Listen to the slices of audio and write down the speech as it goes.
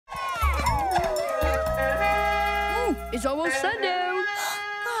It's almost sundown.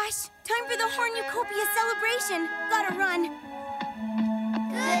 Gosh, time for the Hornucopia celebration. Gotta run.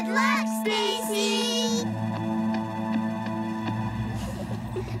 Good luck, Stacy!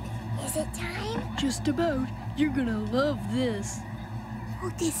 Is it time? Just about. You're gonna love this.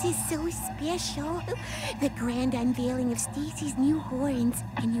 Oh, this is so special. The grand unveiling of Stacy's new horns.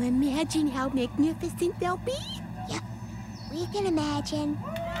 Can you imagine how magnificent they'll be? Yep, we can imagine.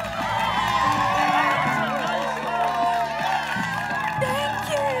 Thank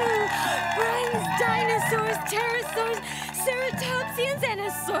you! Friends, dinosaurs, pterosaurs, ceratopsians, and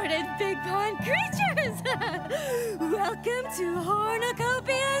assorted big pond creatures! Welcome to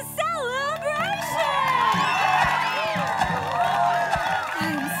Hornucopia Celebration!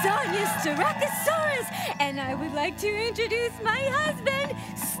 Styracosaurus, and I would like to introduce my husband,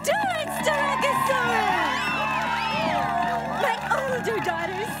 Styracosaurus! My older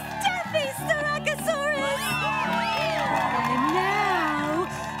daughter, Styracosaurus! And now,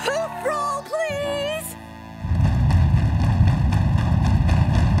 hoof roll, please!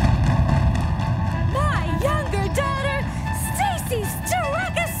 My younger daughter,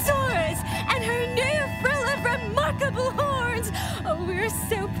 Styracosaurus, and her new frill of remarkable horns! Oh, we're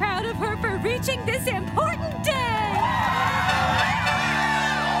so proud of her for reaching this important day!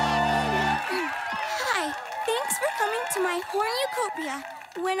 Hi, thanks for coming to my Hornucopia.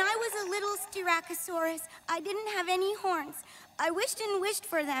 When I was a little Styracosaurus, I didn't have any horns. I wished and wished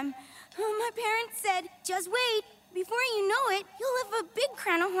for them. My parents said, just wait. Before you know it, you'll have a big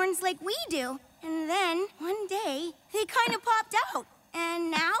crown of horns like we do. And then, one day, they kind of popped out. And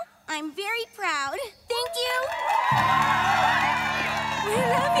now, I'm very proud. Thank you! We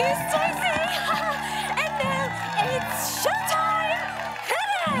love you, Stacy! And now, it's showtime! Hit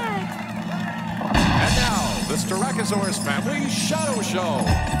it! And now, the Styracosaurus family shadow show.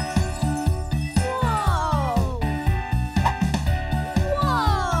 Whoa!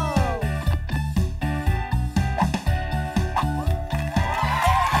 Whoa!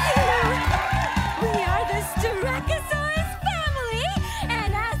 Thank you! We are the Styracosaurus family,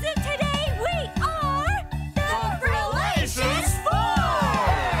 and as of today, we are the Relations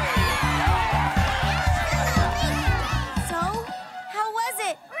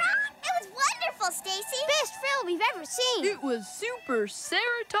Stacy. Best frill we've ever seen. It was super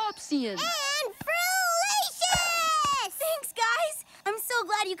ceratopsian. And frillacious! Thanks, guys. I'm so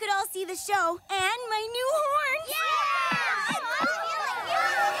glad you could all see the show and my new horns.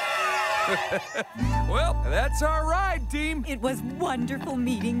 Yeah! Well, that's our ride, team. It was wonderful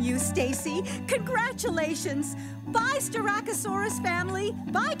meeting you, Stacy. Congratulations. Bye, Styracosaurus family.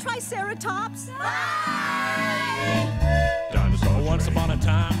 Bye, Triceratops. Bye! Dinosaur. Once upon a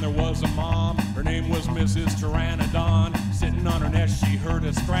time, there was a mom. Her name was Mrs. Pteranodon. Sitting on her nest, she heard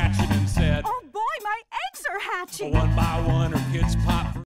a scratching and said, Oh boy, my eggs are hatching. one by one, her kids popped